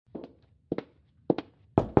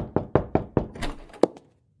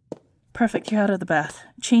Perfect, you're out of the bath.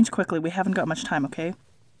 Change quickly, we haven't got much time, okay?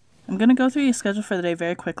 I'm gonna go through your schedule for the day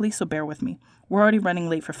very quickly, so bear with me. We're already running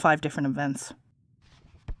late for 5 different events.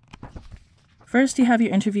 First, you have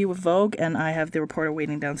your interview with Vogue, and I have the reporter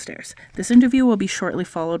waiting downstairs. This interview will be shortly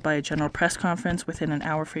followed by a general press conference within an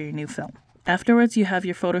hour for your new film. Afterwards, you have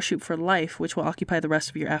your photo shoot for Life, which will occupy the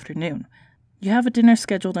rest of your afternoon. You have a dinner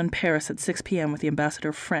scheduled in Paris at 6 p.m. with the ambassador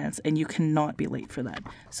of France, and you cannot be late for that.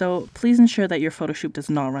 So please ensure that your photo shoot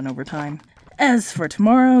does not run over time. As for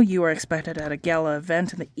tomorrow, you are expected at a gala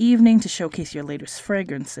event in the evening to showcase your latest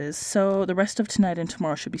fragrances, so the rest of tonight and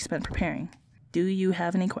tomorrow should be spent preparing. Do you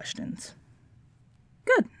have any questions?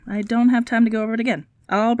 Good. I don't have time to go over it again.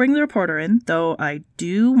 I'll bring the reporter in, though I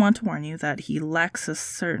do want to warn you that he lacks a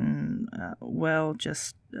certain,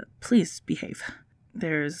 please behave.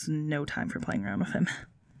 There's no time for playing around with him.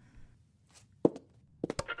 I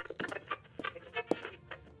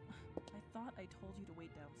thought I told you to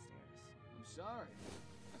wait downstairs. I'm sorry.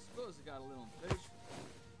 I suppose I got a little impatient.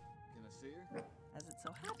 Can I see her? As it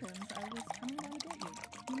so happens, I was coming down to get you.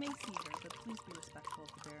 You may see her, but please be respectful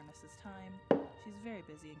of the Baroness's time. She's very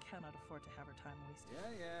busy and cannot afford to have her time wasted.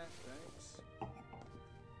 Yeah, thanks.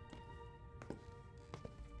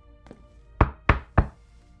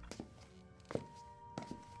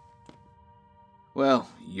 Well,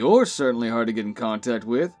 you're certainly hard to get in contact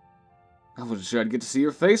with. I was trying to get to see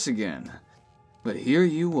your face again. But here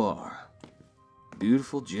you are.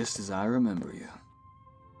 Beautiful just as I remember you.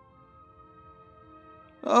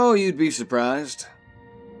 Oh, you'd be surprised.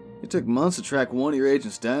 It took months to track one of your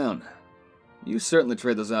agents down. You certainly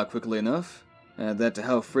trade those out quickly enough. Add that to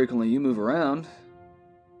how frequently you move around.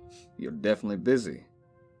 You're definitely busy.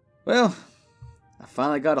 Well, I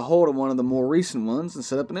finally got a hold of one of the more recent ones and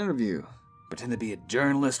set up an interview. Pretend to be a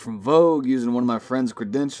journalist from Vogue using one of my friend's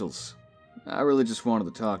credentials. I really just wanted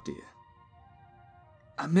to talk to you.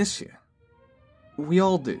 I miss you. We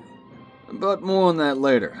all do. But more on that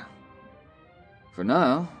later. For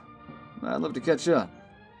now, I'd love to catch up.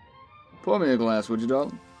 Pour me a glass, would you,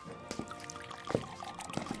 darling?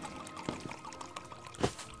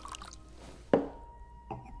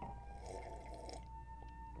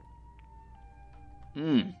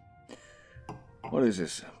 What is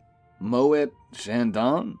this? Moet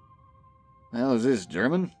Chandon? Hell, is this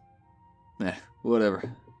German?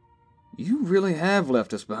 Whatever. You really have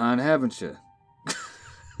left us behind, haven't you?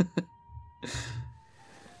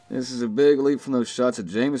 This is a big leap from those shots of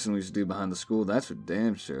Jameson we used to do behind the school, that's for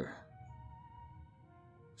damn sure.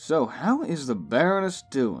 So, how is the Baroness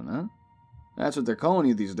doing, huh? That's what they're calling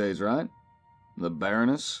you these days, right? The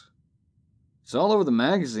Baroness? It's all over the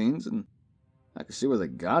magazines, and I can see where they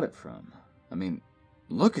got it from. I mean,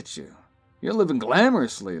 look at you. You're living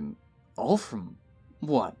glamorously, and all from,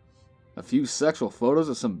 what? A few sexual photos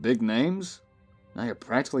of some big names? Now you're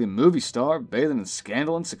practically a movie star, bathing in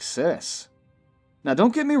scandal and success. Now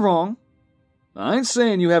don't get me wrong. I ain't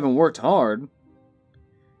saying you haven't worked hard.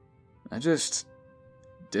 I just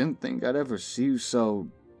didn't think I'd ever see you so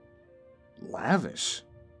lavish.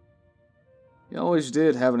 You always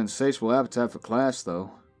did have an insatiable appetite for class,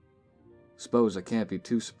 though. Suppose I can't be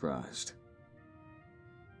too surprised.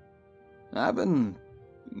 I've been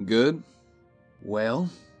good. Well,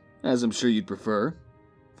 as I'm sure you'd prefer.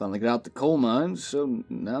 Finally got out the coal mines, so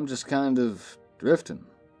now I'm just kind of drifting.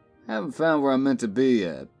 Haven't found where I'm meant to be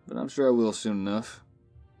yet, but I'm sure I will soon enough.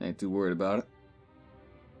 Ain't too worried about it.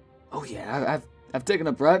 Oh yeah, I've taken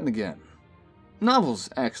up writing again. Novels,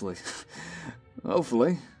 actually.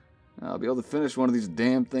 Hopefully. I'll be able to finish one of these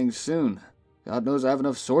damn things soon. God knows I have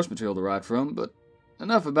enough source material to write from, but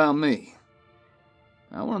enough about me.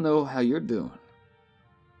 I want to know how you're doing.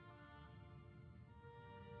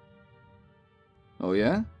 Oh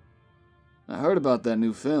yeah? I heard about that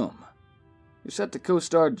new film. You're set to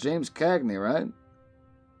co-star James Cagney, right?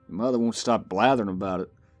 Your mother won't stop blathering about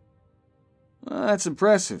it. Well, that's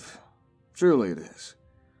impressive. Truly it is.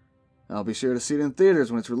 I'll be sure to see it in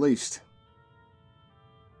theaters when it's released.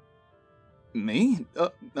 Me?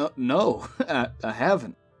 No, I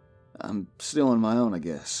haven't. I'm still on my own, I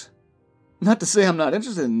guess. Not to say I'm not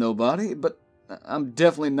interested in nobody, but I'm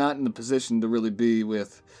definitely not in the position to really be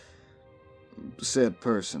with said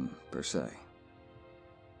person, per se.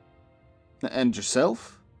 And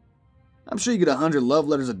yourself? I'm sure you get 100 love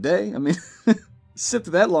letters a day. I mean, sit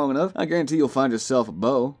through that long enough, I guarantee you'll find yourself a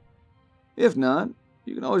beau. If not,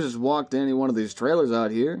 you can always just walk to any one of these trailers out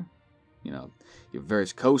here. You know, your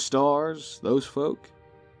various co-stars, those folk.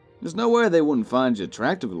 There's no way they wouldn't find you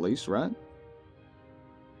attractive at least, right?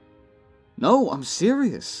 No, I'm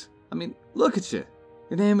serious. I mean, look at you.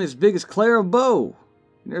 Your name is as big as Clara Bow.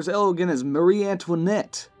 And you're as elegant as Marie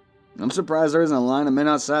Antoinette. I'm surprised there isn't a line of men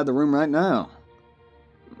outside the room right now.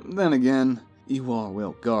 Then again, you are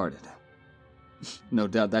well guarded. No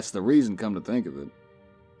doubt that's the reason, come to think of it.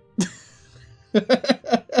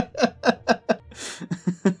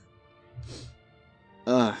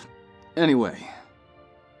 Anyway,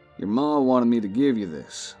 your ma wanted me to give you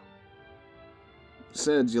this.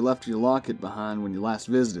 Said you left your locket behind when you last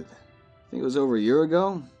visited. I think it was over a year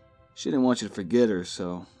ago. She didn't want you to forget her,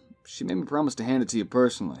 so she made me promise to hand it to you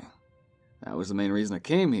personally. That was the main reason I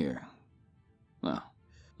came here. Well,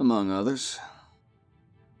 among others.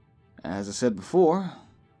 As I said before,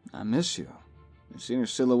 I miss you. And seeing her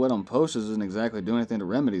silhouette on posters isn't exactly doing anything to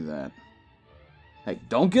remedy that. Hey,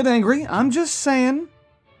 don't get angry. I'm just saying.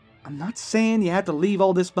 I'm not saying you have to leave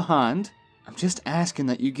all this behind. I'm just asking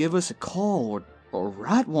that you give us a call or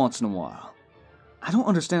write once in a while. I don't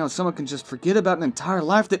understand how someone can just forget about an entire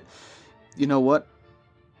life that... You know what?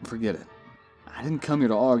 Forget it. I didn't come here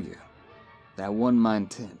to argue. That wasn't my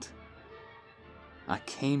intent. I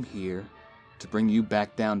came here to bring you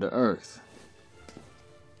back down to earth.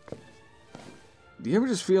 Do you ever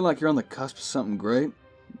just feel like you're on the cusp of something great,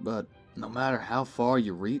 but no matter how far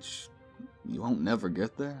you reach, you won't never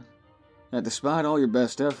get there? That despite all your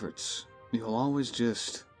best efforts, you'll always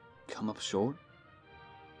just come up short?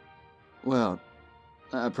 Well,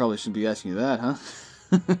 I probably shouldn't be asking you that, huh?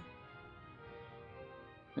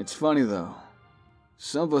 It's funny, though.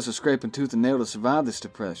 Some of us are scraping tooth and nail to survive this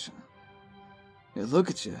depression. Hey, look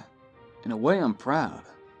at you. In a way, I'm proud.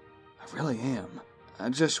 I really am. I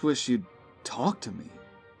just wish you'd talk to me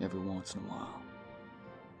every once in a while.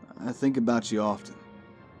 I think about you often.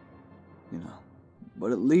 You know.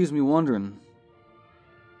 But it leaves me wondering,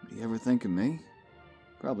 do you ever think of me?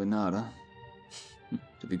 Probably not, huh?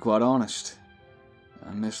 To be quite honest,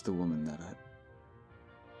 I miss the woman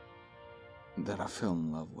that I fell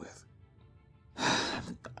in love with.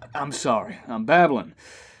 I'm sorry, I'm babbling.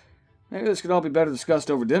 Maybe this could all be better discussed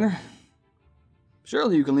over dinner.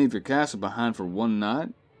 Surely you can leave your castle behind for one night.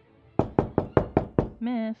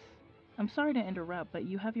 Miss, I'm sorry to interrupt, but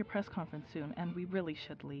you have your press conference soon, and we really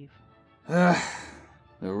should leave. The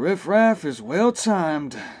riffraff is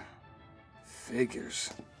well-timed.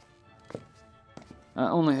 Figures. I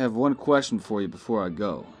only have one question for you before I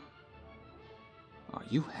go. Are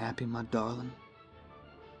you happy, my darling?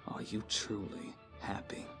 Are you truly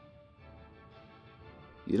happy?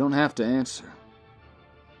 You don't have to answer.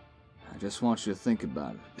 I just want you to think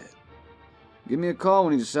about it a bit. Give me a call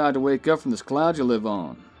when you decide to wake up from this cloud you live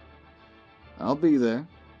on. I'll be there,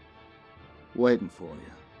 waiting for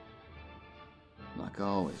you. Like I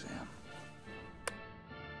always am.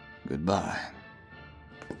 Goodbye.